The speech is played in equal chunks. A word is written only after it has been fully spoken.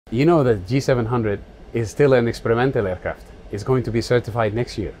You know that G700 is still an experimental aircraft. It's going to be certified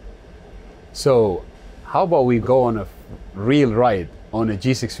next year. So how about we go on a real ride on a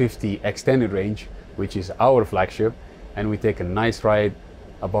G650 extended range, which is our flagship, and we take a nice ride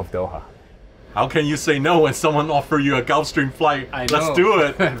above Doha. How can you say no when someone offers you a Gulfstream flight? I know. Let's do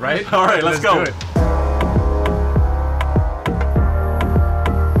it. Right? All right, let's go. Do it.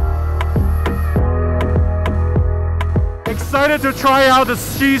 Excited to try out the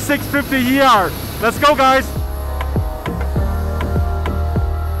G650ER. Let's go, guys.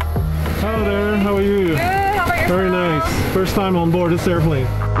 Hello there, how are you? Good, how about yourself? Very nice. First time on board this airplane.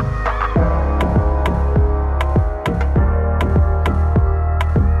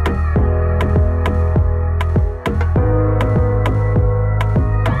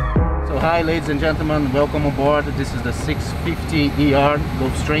 Hi ladies and gentlemen, welcome aboard. This is the 650ER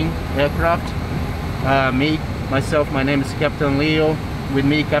Gulfstream aircraft. My name is Captain Leo, with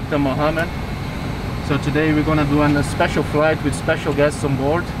me Captain Mohammed. So today we're going to do a special flight with special guests on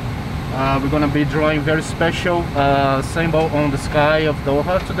board. We're going to be drawing very special symbol on the sky of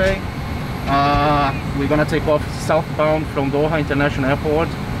Doha today. We're going to take off southbound from Doha International Airport,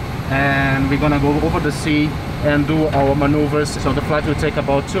 and we're going to go over the sea and do our maneuvers. So the flight will take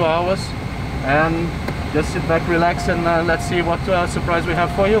about 2 hours, and just sit back, relax, and let's see what surprise we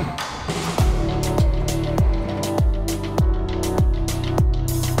have for you.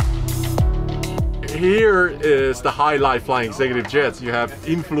 Here is the highlight flying executive jets. You have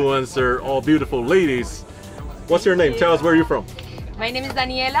influencer, all beautiful ladies. What's your name? Tell us where you're from. My name is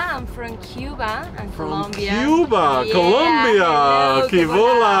Daniela. I'm from Cuba and Colombia. Cuba, Yeah. Colombia, Hello,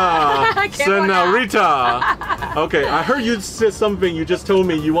 Kivola, Que bola. Senorita. Okay, I heard you said something. You just told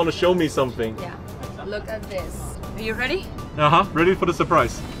me you want to show me something. Yeah. Look at this. Are you ready? Ready for the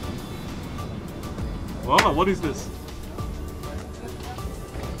surprise. Wow, what is this?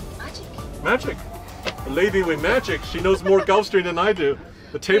 Magic. Magic. A lady with magic. She knows more Gulfstream than I do.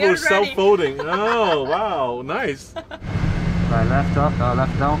 The table You're is ready. self-folding. Oh, wow, nice. Right, left up,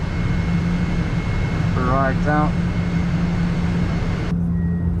 left down, right down.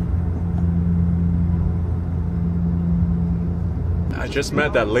 I just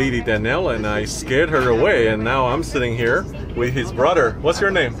met that lady Danielle and I scared her away, and now I'm sitting here with his brother. What's your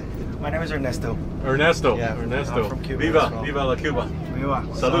name? My name is Ernesto. Ernesto. Yeah, Ernesto. I'm from Cuba Viva, as well. viva la Cuba. Viva.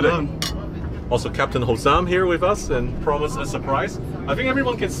 Salud. Also Captain Hossam here with us and promised a surprise. I think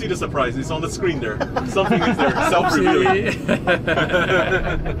everyone can see the surprise. It's on the screen there. Something is there, self-revealing.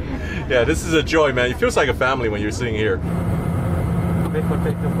 Yeah, this is a joy, man. It feels like a family when you're sitting here. So,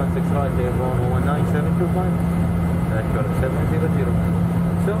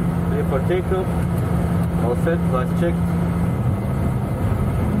 ready for takeoff. All set, last check.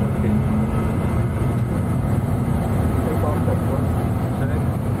 Okay. Take off that one.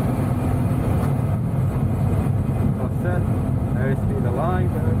 All set. Airspeed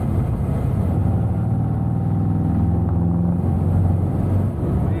aligned.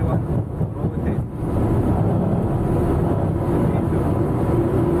 Roll with it.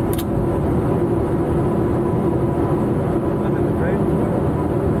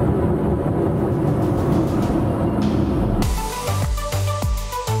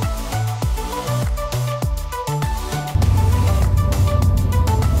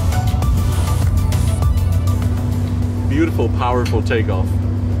 Beautiful, powerful takeoff.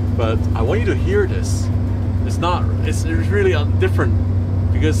 But I want you to hear this. It's really different,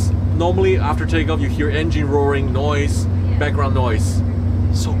 because normally after takeoff you hear engine roaring, noise, background noise.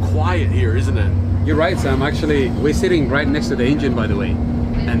 So quiet here, isn't it? You're right, Sam. Actually, we're sitting right next to the engine, by the way.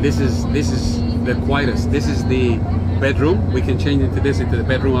 And this is the quietest. This is the bedroom. We can change into the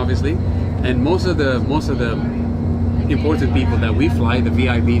bedroom, obviously. And most of the important people that we fly, the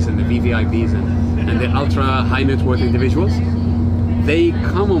VIPs and the VVIPs and the ultra high net worth individuals, they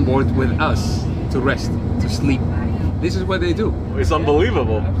come on board with us to rest, to sleep. This is what they do. It's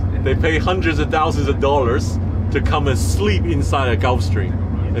unbelievable. They pay hundreds of thousands of dollars to come and sleep inside a Gulfstream,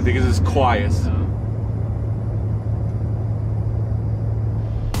 and because it's quiet.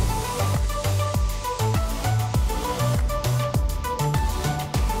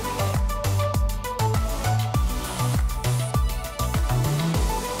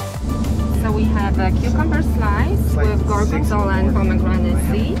 So we have a cucumber slice with gorgonzola and pomegranate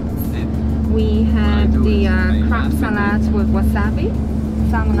seeds. We have the crab salad with wasabi,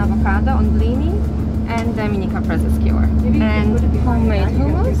 salmon avocado on blini, and the mini caprese skewer. And homemade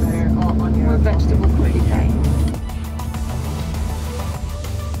hummus with vegetable crudité.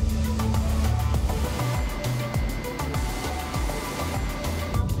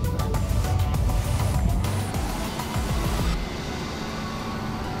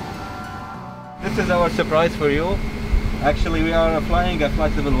 This is our surprise for you. Actually, we are flying at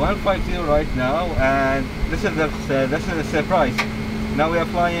flight level 150 right now, and this is a surprise. Now we are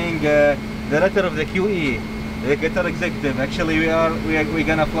flying the letter of the QE, the Qatar Executive. Actually, we're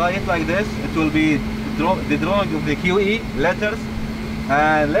gonna fly it like this. It will be the drawing of the QE letters,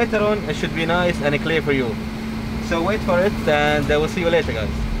 and later on it should be nice and clear for you. So wait for it, and we'll see you later, guys.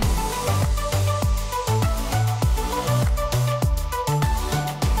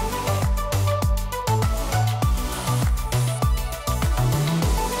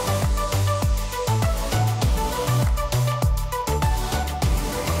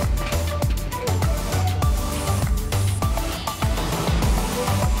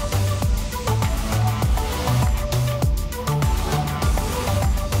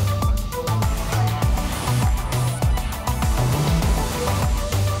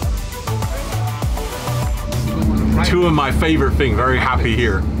 Two of my favorite things, very happy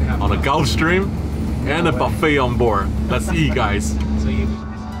here on a Gulfstream and a buffet on board. Let's eat, guys.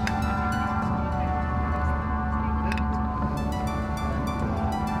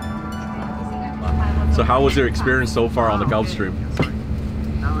 So how was your experience so far on the Gulfstream?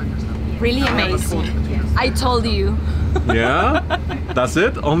 Really amazing. I told you. Yeah? That's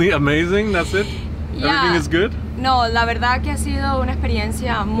it? Only amazing? That's it? Everything is good? No, la verdad que ha sido una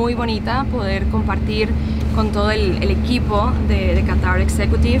experiencia muy bonita poder compartir con todo el equipo de Qatar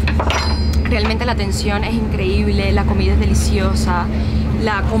Executive. Realmente la atención es increíble, la comida es deliciosa,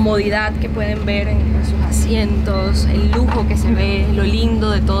 la comodidad que pueden ver en sus asientos, el lujo que se ve, lo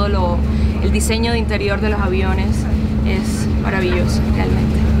lindo de todo el diseño de interior de los aviones es maravilloso,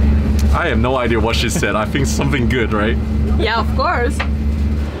 realmente. I have no idea what she said. I think something good, right? Yeah, of course.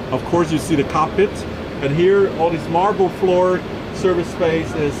 Of course, you see the cockpit, and here all this marble floor service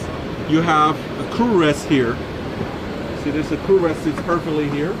space is. You have a crew rest here. See, there's a crew rest sits perfectly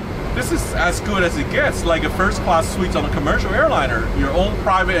here. This is as good as it gets, like a first class suite on a commercial airliner. Your own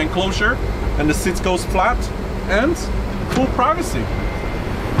private enclosure, and the seats goes flat, and full privacy.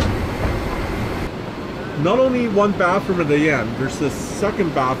 Not only one bathroom at the end, there's a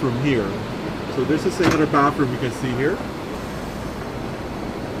second bathroom here. So this is another bathroom you can see here.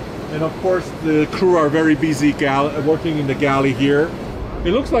 And of course, the crew are very busy working in the galley here.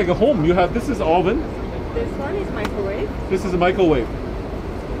 It looks like a home. You have, this is oven. This one is microwave. This is a microwave.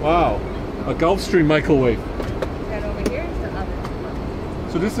 Wow, a Gulfstream microwave. And over here is the oven.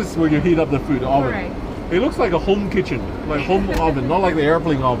 So this is where you heat up the food, oven. Right. It looks like a home kitchen, like home oven, not like the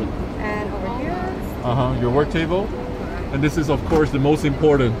airplane oven. And over here. Your work table. And this is of course the most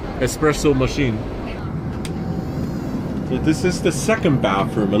important, espresso machine. So this is the second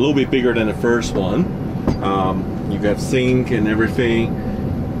bathroom, a little bit bigger than the first one. You got sink and everything.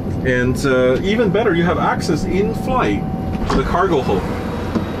 And even better, you have access in flight to the cargo hold.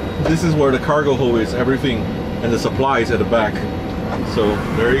 This is where the cargo hold is, everything and the supplies at the back. So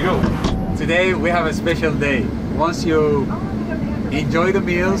there you go. Today we have a special day. Once you enjoy the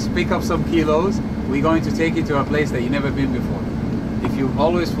meals, pick up some kilos, we're going to take you to a place that you've never been before. If you've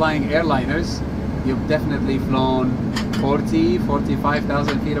always flying airliners, you've definitely flown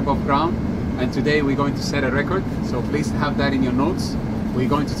 45,000 feet above ground. And today we're going to set a record. So please have that in your notes. We're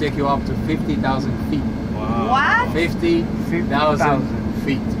going to take you up to 50,000 feet. Wow. What? 50,000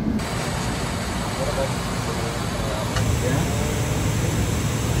 feet.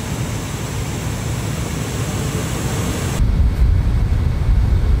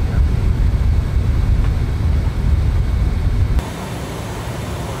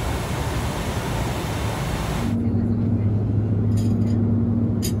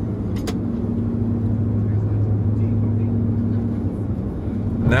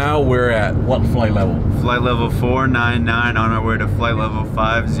 Now we're at what flight level? Flight level 499 on our way to flight level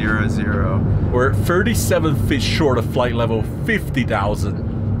 500. We're 37 feet short of flight level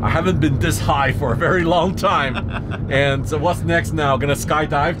 50,000. I haven't been this high for a very long time. And so what's next now? Gonna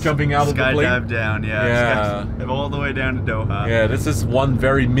skydive, jumping out of the plane? Skydive down, yeah. Skydive all the way down to Doha. Yeah, this is one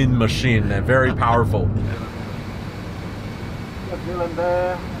very mean machine and very powerful.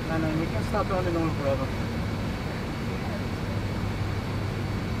 And then we can start running on forever.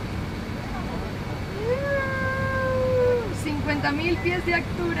 50,000 pies de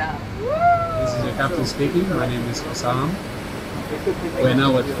altura. This is the captain speaking. My name is Osam. We're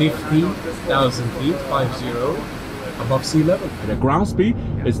now at 50,000 feet, 50, above sea level. The ground speed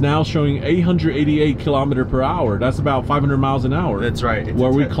It's now showing 888 kilometers per hour. That's about 500 miles an hour. That's right.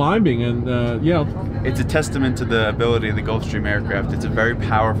 Where we're climbing, and it's a testament to the ability of the Gulfstream aircraft. It's a very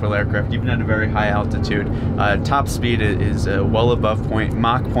powerful aircraft, even at a very high altitude. Top speed is well above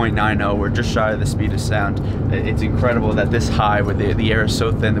Mach 0.90. We're just shy of the speed of sound. It's incredible that this high, where the air is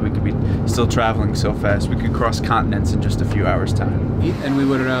so thin, that we could be still traveling so fast. We could cross continents in just a few hours' time. And we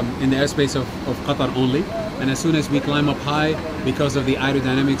were in the airspace of Qatar only. And as soon as we climb up high, because of the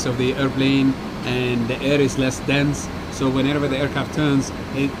aerodynamics of the airplane and the air is less dense, so whenever the aircraft turns,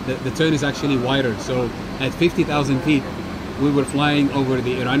 the turn is actually wider. So at 50,000 feet, we were flying over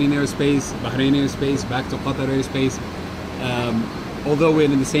the Iranian airspace, Bahrain airspace, back to Qatar airspace. Although we're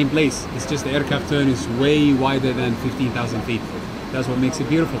in the same place, it's just the aircraft turn is way wider than 15,000 feet. That's what makes it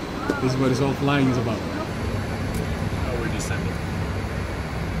beautiful. This is what all flying is about. Oh, we're descending.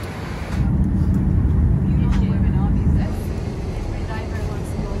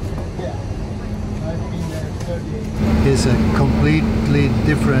 Is a completely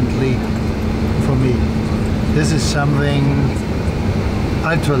different league for me. This is something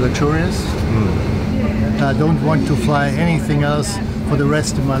ultra luxurious. I don't want to fly anything else for the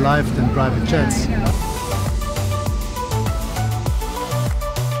rest of my life than private jets.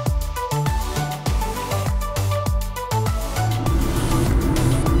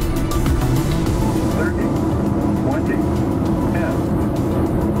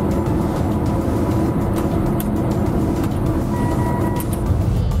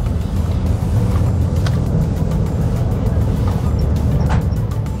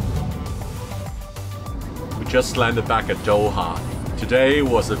 Just landed back at Doha. Today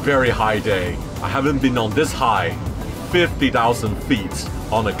was a very high day. I haven't been on this high, 50,000 feet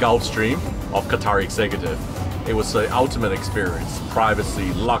on a Gulfstream of Qatar Executive. It was the ultimate experience.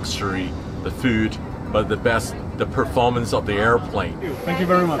 Privacy, luxury, the food, but the best, the performance of the airplane. Thank you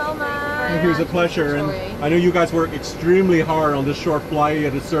very much. Thank you, it's a pleasure. And I know you guys work extremely hard on this short flight. You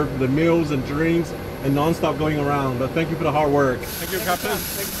had to serve the meals and drinks and non-stop going around. But thank you for the hard work. Thank you, Captain.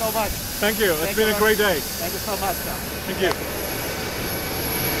 Thank you so much. Thank you. It's been a great day. Thank you so much. Thank you.